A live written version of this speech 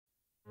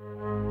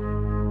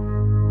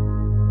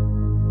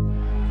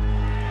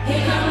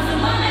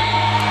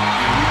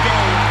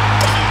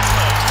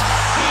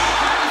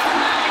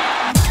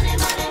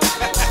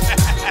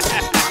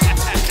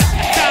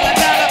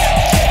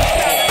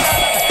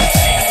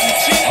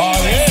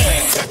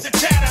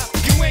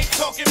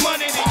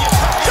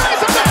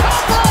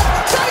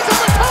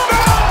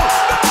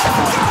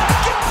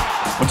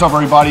What's up,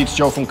 everybody? It's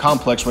Joe from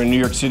Complex. We're in New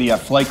York City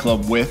at Flight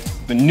Club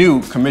with the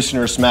new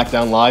Commissioner of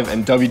SmackDown Live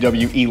and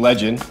WWE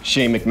legend,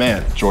 Shane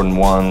McMahon. Jordan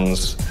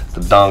 1s,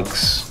 the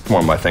Dunks,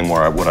 more my thing,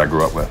 more what I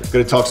grew up with.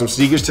 Going to talk some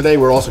sneakers today.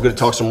 We're also going to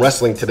talk some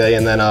wrestling today,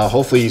 and then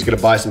hopefully he's going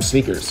to buy some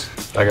sneakers.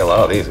 I got a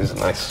lot of these. These are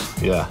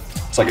nice. Yeah.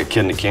 It's like a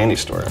kid in a candy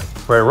store. Ready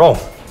to roll?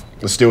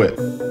 Let's do it.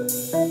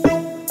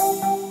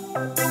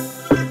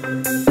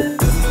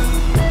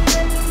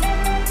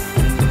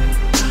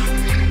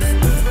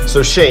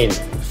 So Shane,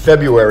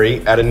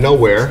 February, out of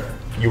nowhere,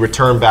 you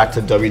return back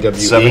to WWE.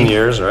 7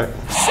 years, right?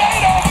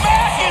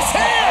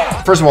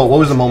 First of all, what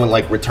was the moment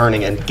like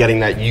returning and getting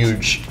that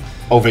huge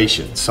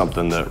ovation?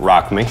 Something that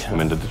rocked me. I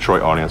mean, the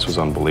Detroit audience was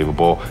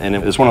unbelievable. And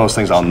it was one of those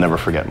things I'll never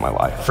forget in my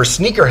life. For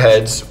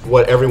sneakerheads,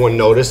 what everyone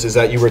noticed is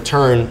that you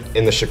return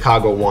in the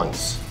Chicago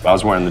 1s. I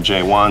was wearing the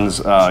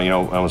J1s,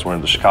 I was wearing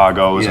the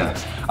Chicagos. Yeah.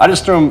 And I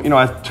just threw them,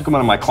 I took them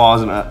out of my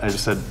closet and I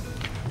just said,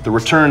 the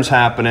return's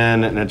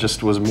happening, and it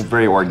just was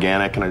very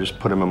organic, and I just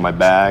put them in my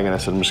bag, and I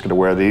said, I'm just gonna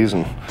wear these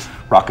and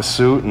rock a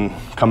suit and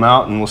come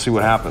out, and we'll see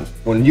what happens.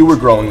 When you were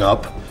growing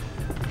up,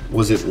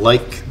 was it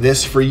like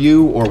this for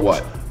you, or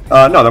what?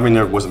 No, I mean,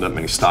 there wasn't that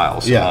many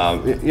styles.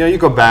 Yeah. You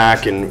go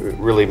back and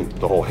really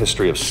the whole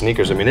history of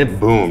sneakers, I mean, it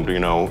boomed,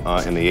 in the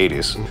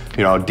 80s.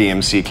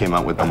 DMC came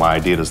out with My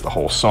Adidas, the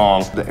whole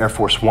song. The Air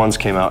Force Ones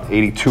came out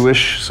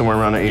 82-ish, somewhere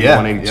around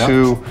 81,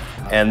 82. Yeah.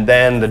 And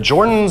then the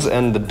Jordans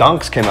and the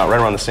Dunks came out right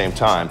around the same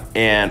time.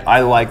 And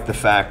I liked the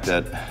fact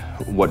that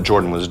what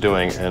Jordan was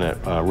doing, and it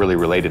really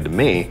related to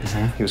me.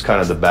 Mm-hmm. He was kind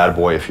of the bad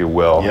boy, if you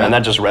will, and that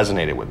just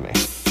resonated with me.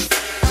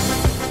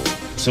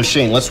 So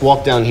Shane, let's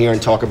walk down here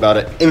and talk about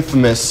an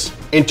infamous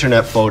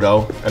internet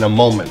photo and a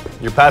moment.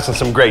 You're passing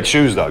some great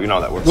shoes, though. You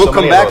know that. We'll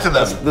come back to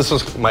them. This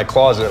was my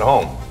closet at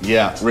home.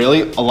 Yeah,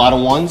 really? A lot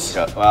of ones?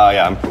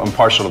 Yeah, I'm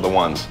partial to the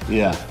ones.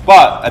 Yeah.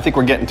 But I think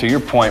we're getting to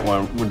your point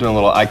when we're doing a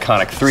little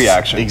iconic 3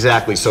 action.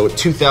 Exactly. So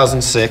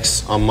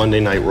 2006 on Monday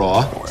Night Raw.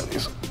 I'll wear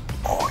these.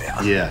 Oh,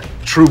 yeah. Yeah.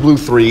 True blue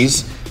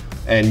 3s.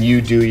 And you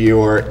do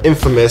your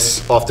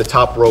infamous off the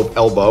top rope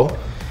elbow.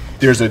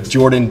 There's a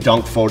Jordan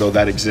dunk photo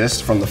that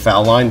exists from the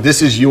foul line.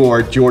 This is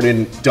your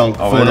Jordan dunk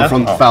photo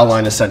from the foul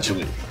line,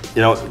 essentially.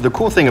 The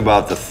cool thing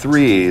about the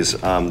 3s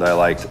that I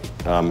liked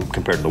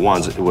compared to the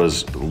 1s, it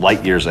was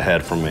light years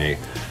ahead from a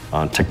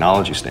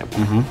technology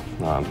standpoint.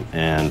 Mm-hmm.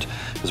 And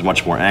there's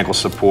much more ankle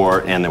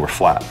support, and they were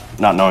flat.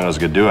 Not knowing I was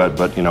going to do it,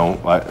 but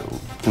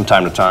from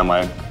time to time,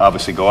 I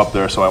obviously go up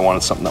there, so I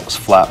wanted something that was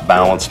flat,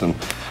 balanced, and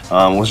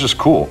was just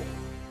cool.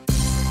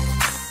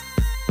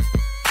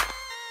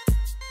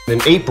 In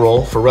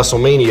April for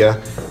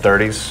WrestleMania,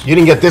 30s. You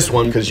didn't get this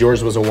one because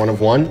yours was a 1 of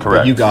 1.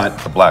 Correct. But you got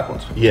the black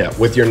ones. Yeah,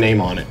 with your name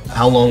on it.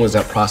 How long was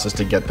that process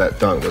to get that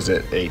done? Was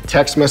it a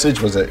text message?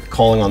 Was it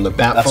calling on the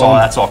bat phone?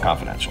 That's all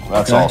confidential.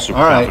 That's all super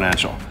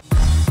confidential.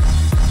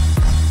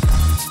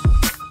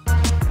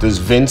 Does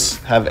Vince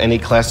have any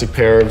classic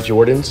pair of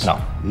Jordans?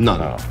 No. None.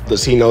 No.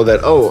 Does he know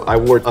that, oh, I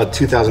wore a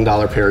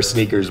 $2,000 pair of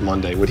sneakers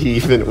Monday? Would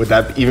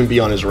that even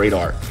be on his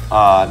radar?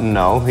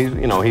 No.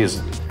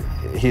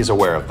 He's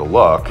aware of the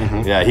look.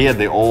 Mm-hmm. Yeah, he had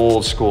the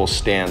old school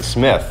Stan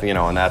Smith,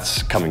 and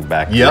that's coming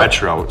back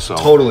retro. So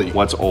totally.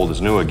 What's old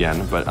is new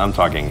again. But I'm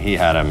talking, he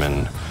had them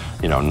in,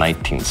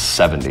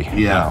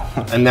 1970. Yeah.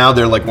 And now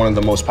they're like one of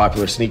the most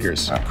popular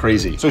sneakers.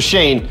 Crazy. So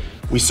Shane,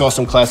 we saw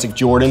some classic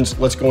Jordans.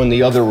 Let's go in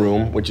the other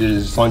room, which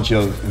is a bunch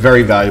of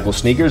very valuable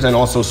sneakers and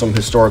also some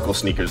historical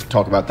sneakers.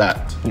 Talk about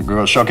that. You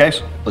go to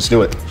showcase? Let's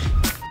do it.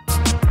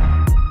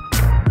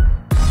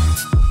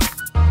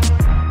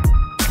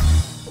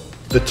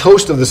 The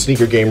toast of the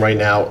sneaker game right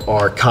now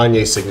are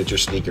Kanye signature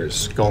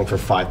sneakers, going for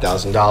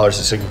 $5,000. The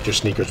signature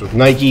sneakers with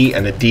Nike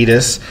and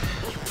Adidas.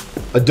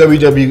 A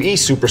WWE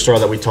superstar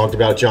that we talked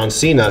about, John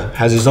Cena,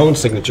 has his own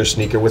signature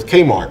sneaker with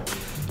Kmart.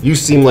 You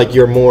seem like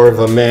you're more of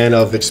a man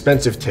of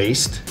expensive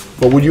taste,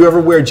 but would you ever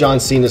wear John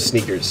Cena's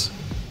sneakers?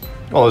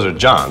 Well, those are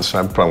John's.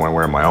 I probably want to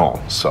wear my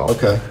own. So,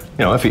 okay.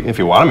 If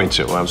he wanted me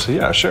to, I would say,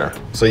 yeah, sure.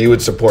 So you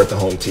would support the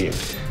home team?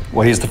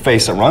 Well, he's the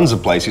face that runs the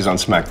place. He's on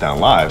SmackDown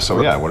Live, so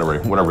yeah,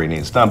 whatever he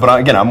needs done. But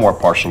again, I'm more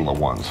partial to the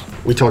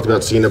 1s. We talked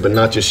about Cena, but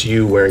not just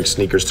you wearing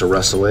sneakers to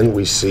wrestle in.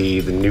 We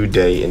see the New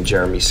Day in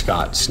Jeremy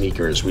Scott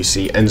sneakers. We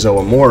see Enzo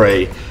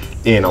Amore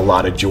in a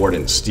lot of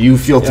Jordans. Do you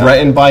feel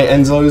threatened by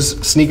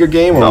Enzo's sneaker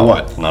game, or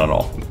what? Not at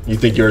all. You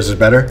think yours is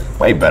better?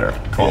 Way better.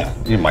 Cool.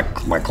 Yeah.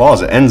 My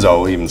closet,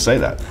 Enzo would even say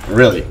that.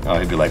 Really?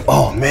 He'd be like,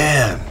 oh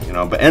man,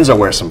 but Enzo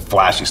wears some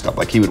flashy stuff.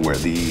 Like he would wear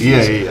these.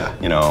 Yeah.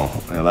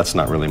 That's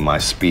not really my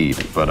speed,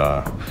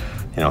 but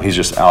he's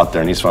just out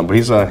there and he's fun. But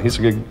he's a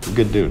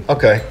good dude.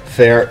 Okay,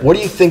 fair. What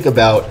do you think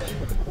about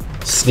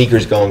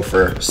sneakers going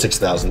for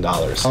 $6,000?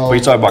 What are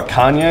you talking about,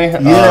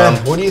 Kanye? Yeah.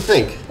 What do you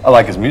think? I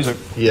like his music.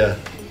 Yeah.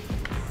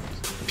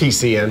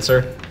 PC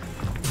answer.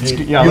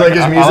 You like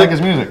his music? I like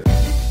his music.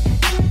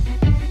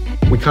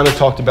 We kind of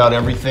talked about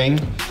everything.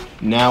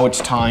 Now it's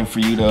time for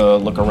you to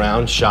look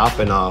around, shop,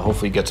 and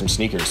hopefully get some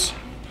sneakers.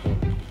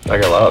 I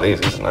got a lot of these.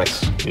 These are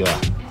nice.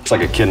 Yeah. It's like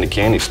a kid in a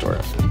candy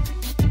store.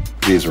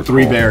 These are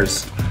Three cool.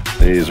 Bears.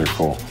 These are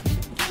cool.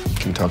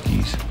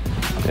 Kentuckies.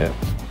 Yeah.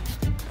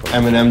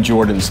 Eminem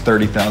Jordans,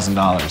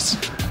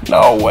 $30,000.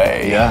 No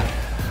way. Yeah.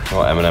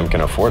 Well, Eminem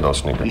can afford those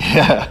sneakers.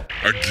 Yeah.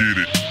 I get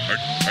it. I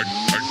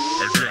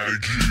gotta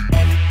get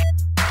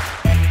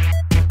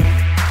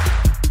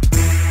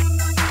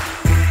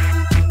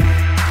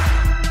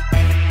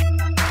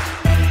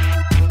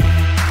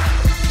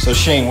it. So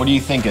Shane, what are you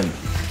thinking?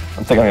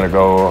 I'm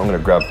gonna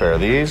grab a pair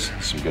of these.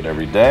 Some good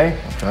every day.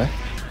 Okay.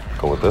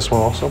 Go with this one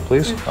also,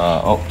 please.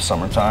 Oh,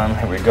 summertime,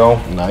 here we go.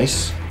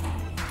 Nice.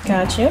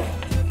 Got you.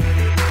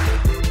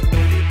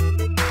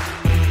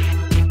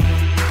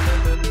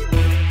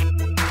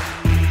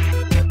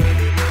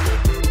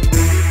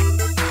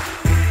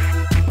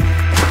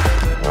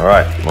 All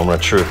right, moment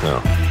of truth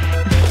now.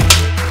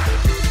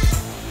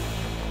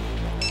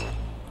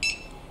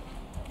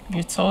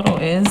 Your total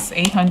is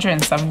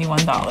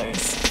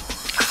 $871.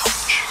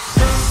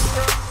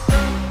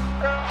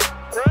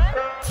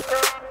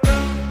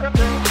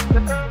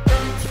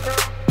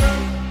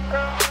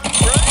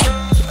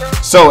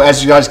 So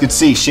as you guys could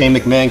see, Shane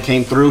McMahon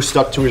came through,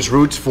 stuck to his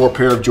roots, 4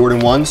 pair of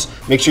Jordan 1s.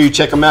 Make sure you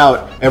check him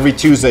out every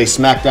Tuesday,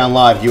 SmackDown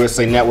Live,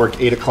 USA Network,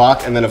 8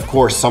 o'clock, and then of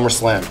course,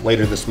 SummerSlam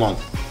later this month.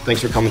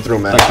 Thanks for coming through,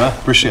 man. Thanks, man.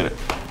 Appreciate it.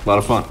 A lot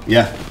of fun.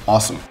 Yeah,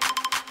 awesome.